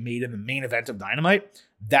it would get made in the main event of Dynamite.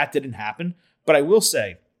 That didn't happen. But I will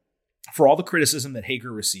say, for all the criticism that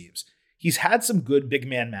Hager receives, he's had some good big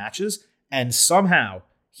man matches, and somehow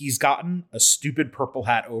he's gotten a stupid purple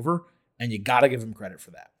hat over, and you got to give him credit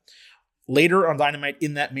for that. Later on Dynamite,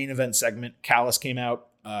 in that main event segment, Callis came out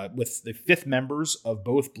with the 5th members of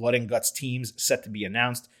both Blood and Guts teams set to be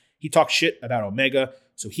announced. He talked shit about Omega,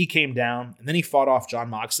 so he came down, and then he fought off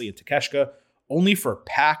Jon Moxley and Takeshita, only for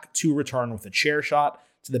Pac to return with a chair shot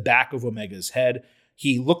to the back of Omega's head.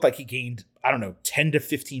 He looked like he gained, 10 to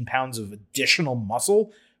 15 pounds of additional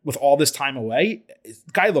muscle with all this time away.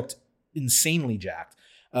 The guy looked insanely jacked.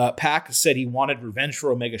 Pac said he wanted revenge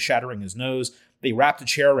for Omega shattering his nose. They wrapped a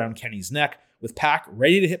chair around Kenny's neck, with Pac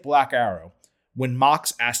ready to hit Black Arrow. When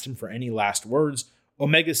Mox asked him for any last words,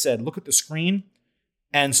 Omega said, "Look at the screen."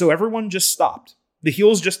 And so everyone just stopped. The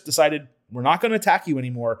heels just decided, we're not going to attack you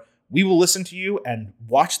anymore. We will listen to you and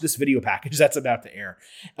watch this video package that's about to air.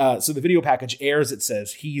 So the video package airs. It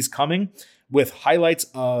says, "He's coming," with highlights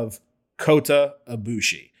of Kota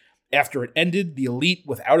Ibushi. After it ended, the Elite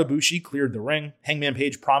without Ibushi cleared the ring. Hangman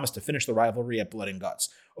Page promised to finish the rivalry at Blood and Guts.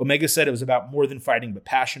 Omega said it was about more than fighting, but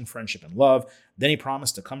passion, friendship, and love. Then he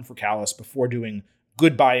promised to come for Callis before doing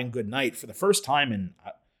goodbye and good night for the first time in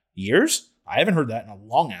years. I haven't heard that in a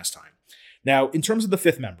long ass time. Now, in terms of the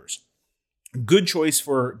 5th members, good choice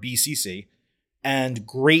for BCC and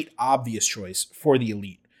great obvious choice for the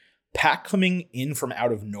Elite. Pac coming in from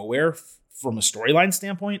out of nowhere from a storyline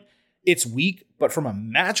standpoint, it's weak, but from a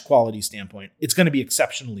match quality standpoint, it's going to be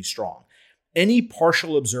exceptionally strong. Any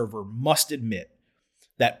partial observer must admit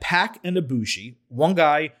that Pac and Ibushi, one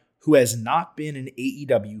guy who has not been in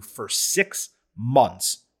AEW for 6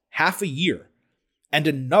 months, half a year, and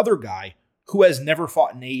another guy who has never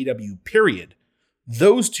fought in AEW, period,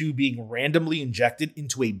 those two being randomly injected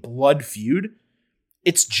into a blood feud,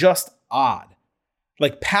 it's just odd.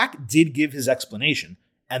 Like, Pac did give his explanation,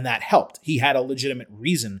 and that helped. He had a legitimate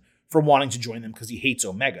reason for wanting to join them because he hates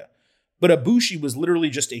Omega. But Ibushi was literally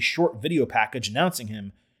just a short video package announcing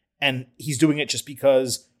him, and he's doing it just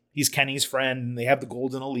because he's Kenny's friend, and they have the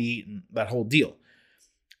Golden Elite, and that whole deal.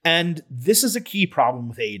 And this is a key problem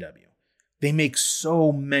with AEW. They make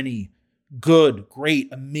so many good, great,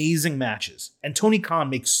 amazing matches, and Tony Khan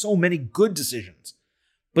makes so many good decisions,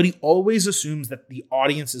 but he always assumes that the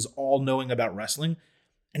audience is all knowing about wrestling,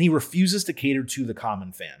 and he refuses to cater to the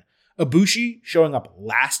common fan. Ibushi showing up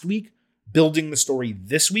last week, building the story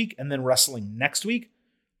this week, and then wrestling next week,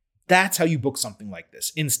 that's how you book something like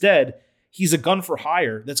this. Instead, he's a gun for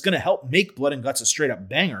hire that's going to help make Blood and Guts a straight-up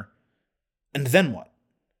banger, and then what?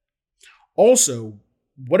 Also,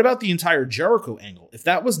 what about the entire Jericho angle? If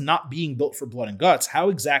that was not being built for Blood and Guts, how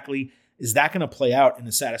exactly is that going to play out in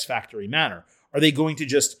a satisfactory manner? Are they going to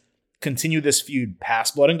just continue this feud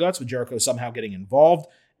past Blood and Guts with Jericho somehow getting involved?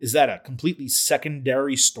 Is that a completely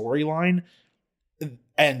secondary storyline?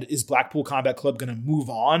 And is Blackpool Combat Club going to move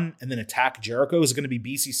on and then attack Jericho? Is it going to be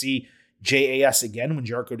BCC JAS again when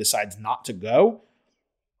Jericho decides not to go?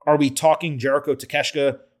 Are we talking Jericho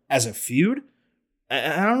Takeshita as a feud?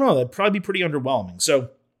 I don't know. That'd probably be pretty underwhelming.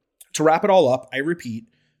 So to wrap it all up, I repeat,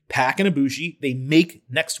 Pac and Ibushi, they make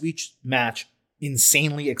next week's match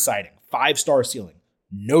insanely exciting. 5-star ceiling.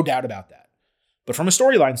 No doubt about that. But from a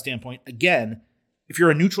storyline standpoint, again, if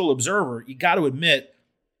you're a neutral observer, you got to admit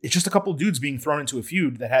it's just a couple dudes being thrown into a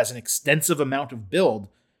feud that has an extensive amount of build,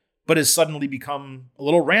 but has suddenly become a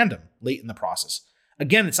little random late in the process.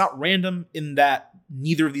 Again, it's not random in that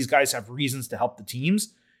neither of these guys have reasons to help the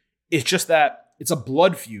teams. It's just that it's a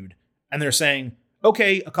blood feud, and they're saying,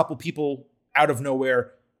 okay, a couple people out of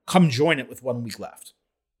nowhere, come join it with 1 week left.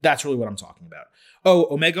 That's really what I'm talking about. Oh,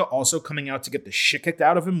 Omega also coming out to get the shit kicked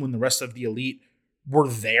out of him when the rest of the Elite were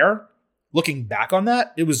there. Looking back on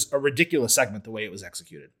that, it was a ridiculous segment the way it was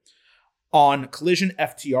executed. On Collision,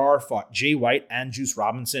 FTR fought Jay White and Juice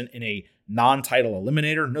Robinson in a non-title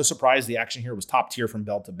eliminator. No surprise, the action here was top tier from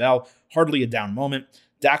bell to bell. Hardly a down moment.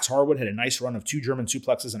 Dax Harwood had a nice run of 2 German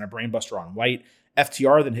suplexes and a brainbuster on White.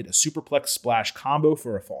 FTR then hit a superplex splash combo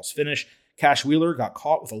for a false finish. Cash Wheeler got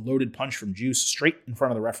caught with a loaded punch from Juice straight in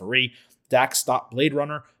front of the referee. Dax stopped Blade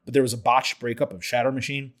Runner, but there was a botched breakup of Shatter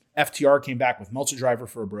Machine. FTR came back with Meltzer Driver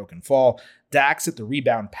for a broken fall. Dax hit the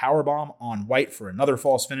rebound powerbomb on White for another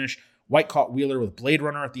false finish. White caught Wheeler with Blade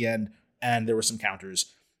Runner at the end, and there were some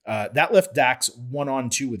counters. That left Dax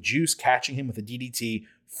 1-on-2 with Juice, catching him with a DDT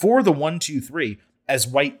for the 1-2-3, as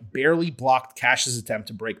White barely blocked Cash's attempt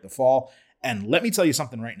to break the fall. And let me tell you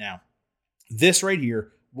something right now. This right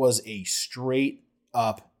here was a straight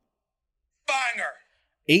up banger.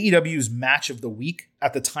 AEW's match of the week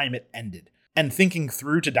at the time it ended. And thinking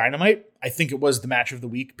through to Dynamite, I think it was the match of the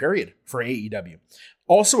week, period, for AEW.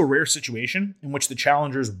 Also a rare situation in which the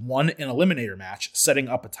challengers won an eliminator match, setting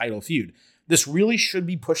up a title feud. This really should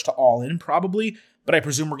be pushed to All In, probably, but I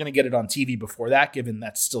presume we're going to get it on TV before that, given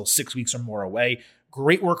that's still 6 weeks or more away.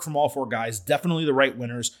 Great work from all 4 guys. Definitely the right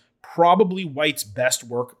winners. Probably White's best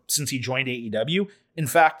work since he joined AEW. In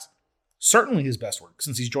fact, certainly his best work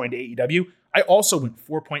since he's joined AEW. I also went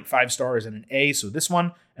 4.5 stars and an A, so this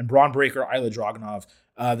one, and Braun Breaker, Ilya Dragunov,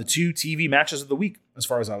 the 2 TV matches of the week, as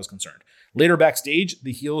far as I was concerned. Later backstage,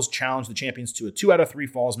 the heels challenged the champions to a 2 out of 3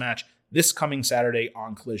 falls match this coming Saturday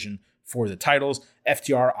on Collision for the titles.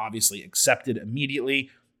 FTR obviously accepted immediately.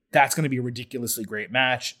 That's going to be a ridiculously great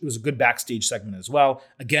match. It was a good backstage segment as well.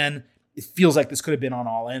 Again, it feels like this could have been on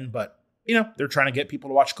All In, but, they're trying to get people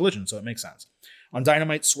to watch Collision, so it makes sense. On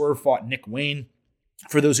Dynamite, Swerve fought Nick Wayne.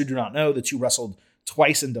 For those who do not know, the two wrestled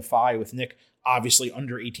twice in Defy, with Nick obviously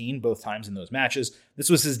under 18 both times in those matches. This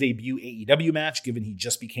was his debut AEW match, given he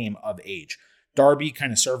just became of age. Darby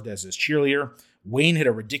kind of served as his cheerleader. Wayne hit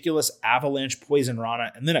a ridiculous avalanche poison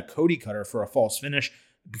rana and then a Cody cutter for a false finish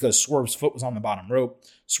because Swerve's foot was on the bottom rope.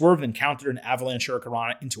 Swerve then countered an avalanche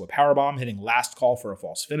hurricanrana into a powerbomb, hitting last call for a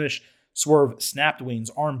false finish. Swerve snapped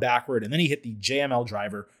Wayne's arm backward, and then he hit the JML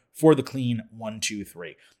driver for the clean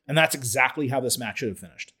 1-2-3. And that's exactly how this match should have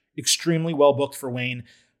finished. Extremely well booked for Wayne.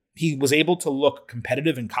 He was able to look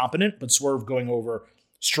competitive and competent, but Swerve going over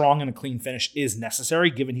strong and a clean finish is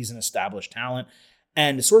necessary, given he's an established talent.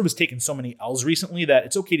 And it sort of has taken so many L's recently that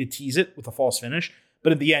it's okay to tease it with a false finish,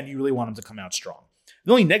 but in the end, you really want him to come out strong.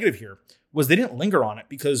 The only negative here was they didn't linger on it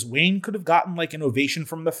because Wayne could have gotten like an ovation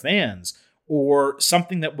from the fans or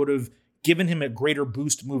something that would have given him a greater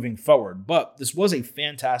boost moving forward. But this was a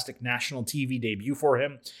fantastic national TV debut for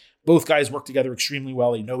him. Both guys work together extremely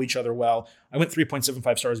well. They know each other well. I went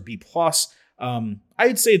 3.75 stars B+.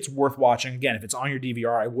 I'd say it's worth watching. Again, if it's on your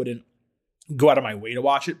DVR, I wouldn't go out of my way to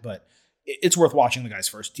watch it, but it's worth watching the guy's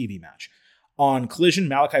first TV match. On Collision,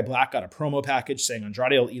 Malachi Black got a promo package saying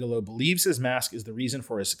Andrade El Idolo believes his mask is the reason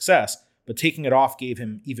for his success, but taking it off gave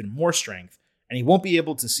him even more strength, and he won't be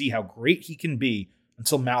able to see how great he can be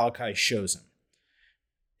until Malachi shows him.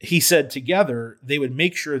 He said together they would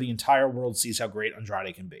make sure the entire world sees how great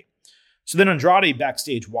Andrade can be. So then Andrade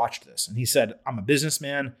backstage watched this, and he said, I'm a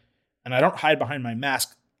businessman, and I don't hide behind my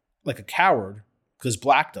mask like a coward because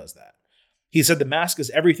Black does that. He said the mask is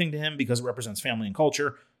everything to him because it represents family and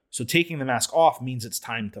culture, so taking the mask off means it's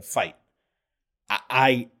time to fight.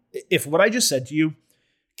 If what I just said to you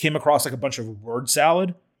came across like a bunch of word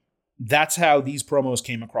salad, that's how these promos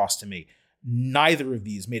came across to me. Neither of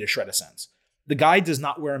these made a shred of sense. The guy does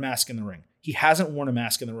not wear a mask in the ring. He hasn't worn a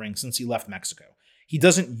mask in the ring since he left Mexico. He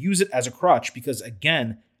doesn't use it as a crutch because,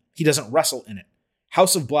 again, he doesn't wrestle in it.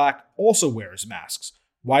 House of Black also wears masks.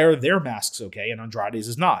 Why are their masks okay and Andrade's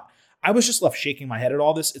is not? I was just left shaking my head at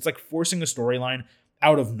all this. It's like forcing a storyline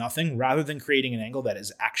out of nothing rather than creating an angle that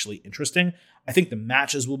is actually interesting. I think the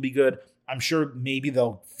matches will be good. I'm sure maybe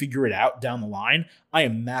they'll figure it out down the line. I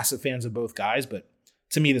am massive fans of both guys, but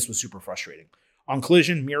to me, this was super frustrating. On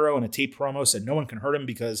Collision, Miro in a tape promo said no one can hurt him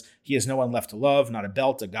because he has no one left to love, not a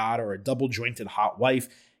belt, a god, or a double-jointed hot wife.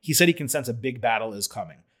 He said he can sense a big battle is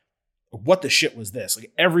coming. What the shit was this?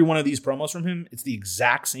 Like every one of these promos from him, it's the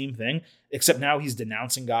exact same thing, except now he's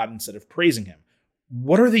denouncing God instead of praising him.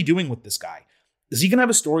 What are they doing with this guy? Is he going to have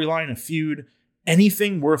a storyline, a feud,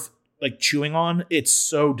 anything worth like chewing on? It's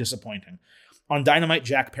so disappointing. On Dynamite,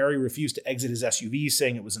 Jack Perry refused to exit his SUV,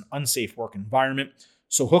 saying it was an unsafe work environment.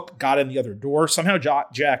 So Hook got in the other door. Somehow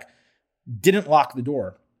Jack didn't lock the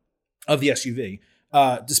door of the SUV,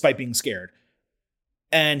 despite being scared.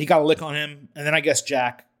 And he got a lick on him. And then I guess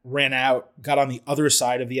Jack ran out, got on the other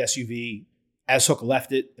side of the SUV as Hook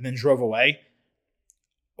left it, and then drove away.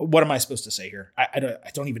 What am I supposed to say here? I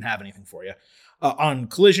don't even have anything for you. On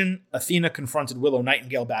Collision, Athena confronted Willow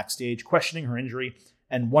Nightingale backstage, questioning her injury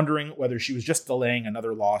and wondering whether she was just delaying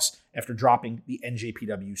another loss after dropping the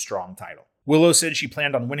NJPW Strong title. Willow said she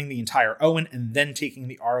planned on winning the entire Owen and then taking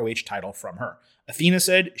the ROH title from her. Athena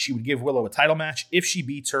said she would give Willow a title match if she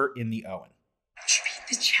beats her in the Owen. To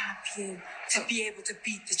beat the champion, to be able to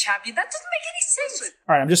beat the champion, that doesn't make any sense.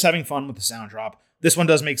 All right, I'm just having fun with the sound drop. This one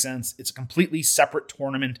does make sense. It's a completely separate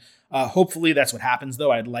tournament. Hopefully that's what happens,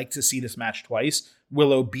 though. I'd like to see this match twice.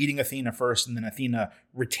 Willow beating Athena first and then Athena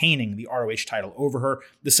retaining the ROH title over her.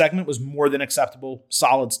 The segment was more than acceptable.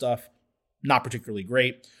 Solid stuff. Not particularly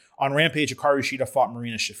great. On Rampage, Hikaru Shida fought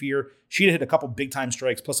Marina Shafir. Shida hit a couple big-time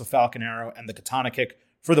strikes plus a Falcon Arrow and the Katana kick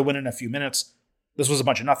for the win in a few minutes. This was a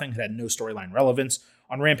bunch of nothing. It had no storyline relevance.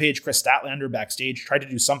 On Rampage, Chris Statlander backstage tried to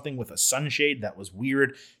do something with a sunshade that was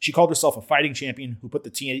weird. She called herself a fighting champion who put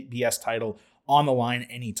the TBS title on the line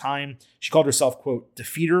anytime. She called herself, quote,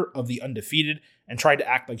 defeater of the undefeated and tried to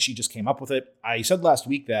act like she just came up with it. I said last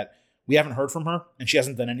week that we haven't heard from her and she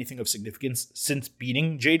hasn't done anything of significance since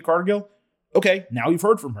beating Jade Cargill. Okay, now you've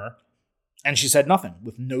heard from her. And she said nothing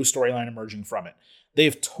with no storyline emerging from it.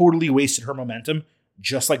 They've totally wasted her momentum,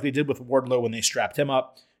 just like they did with Wardlow when they strapped him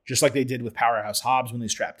up, just like they did with Powerhouse Hobbs when they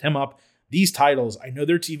strapped him up. These titles, I know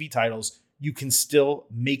they're TV titles, you can still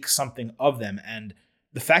make something of them. And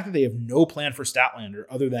the fact that they have no plan for Statlander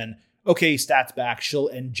other than, okay, Stat's back, she'll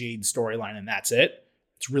end Jade's storyline and that's it,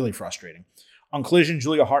 it's really frustrating. On Collision,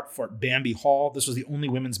 Julia Hart fought Bambi Hall. This was the only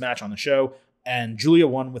women's match on the show, and Julia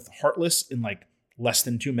won with Heartless in like less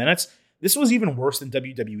than 2 minutes. This was even worse than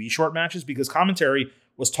WWE short matches because commentary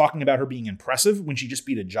was talking about her being impressive when she just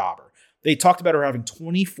beat a jobber. They talked about her having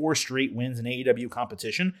 24 straight wins in AEW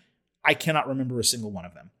competition. I cannot remember a single one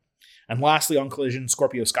of them. And lastly, on Collision,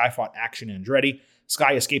 Scorpio Sky fought Action Andretti.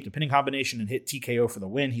 Sky escaped a pinning combination and hit TKO for the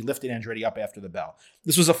win. He lifted Andretti up after the bell.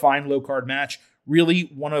 This was a fine low-card match.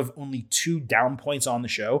 Really one of only 2 down points on the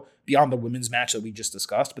show beyond the women's match that we just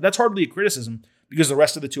discussed. But that's hardly a criticism because the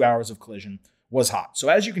rest of the 2 hours of Collision was hot. So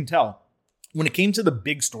as you can tell, when it came to the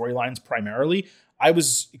big storylines primarily, I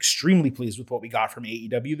was extremely pleased with what we got from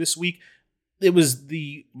AEW this week. It was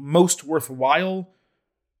the most worthwhile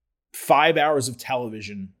 5 hours of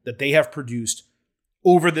television that they have produced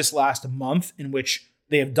over this last month, in which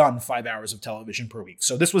they have done 5 hours of television per week.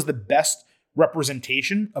 So this was the best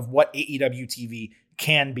representation of what AEW TV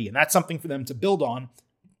can be. And that's something for them to build on,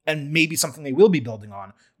 and maybe something they will be building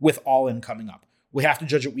on with All In coming up. We have to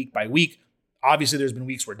judge it week by week. Obviously, there's been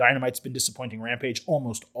weeks where Dynamite's been disappointing. Rampage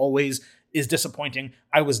almost always is disappointing.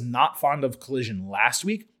 I was not fond of Collision last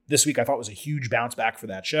week. This week, I thought was a huge bounce back for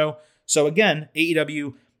that show. So again,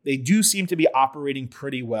 AEW, they do seem to be operating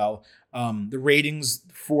pretty well. The ratings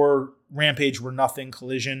for Rampage were nothing.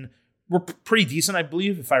 Collision were pretty decent, I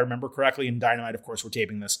believe, if I remember correctly. And Dynamite, of course, we're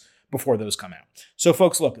taping this before those come out. So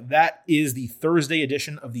folks, look, that is the Thursday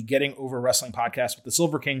edition of the Getting Over Wrestling podcast with the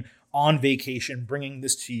Silver King on vacation, bringing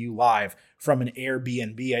this to you live from an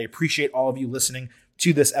Airbnb. I appreciate all of you listening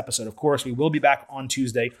to this episode. Of course, we will be back on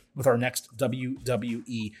Tuesday with our next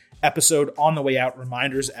WWE episode. On the way out,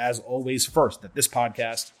 reminders as always, first, that this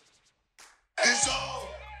podcast is all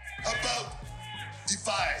about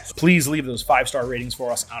Defiance. Please leave those 5-star ratings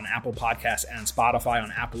for us on Apple Podcasts and Spotify. On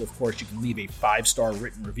Apple, of course, you can leave a 5-star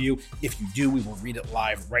written review. If you do, we will read it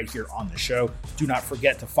live right here on the show. Do not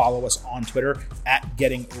forget to follow us on Twitter at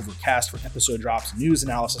Getting Overcast for episode drops, news,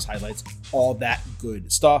 analysis, highlights, all that good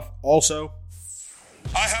stuff. Also,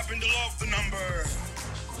 I happen to love the number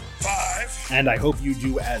 5. And I hope you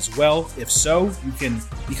do as well. If so, you can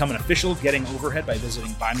become an official Getting Overhead by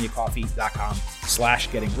visiting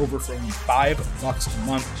buymeacoffee.com/gettingover for only $5 a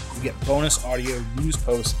month. You get bonus audio, news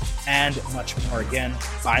posts, and much more. Again,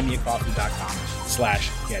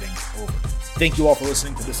 buymeacoffee.com/gettingover. Thank you all for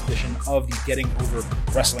listening to this edition of the Getting Over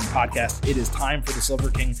Wrestling podcast. It is time for the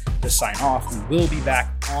Silver King to sign off. We will be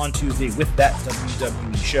back on Tuesday with that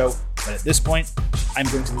WWE show. But at this point, I'm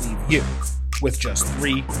going to leave you with just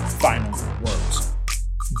 3 final words.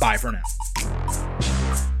 Bye for now.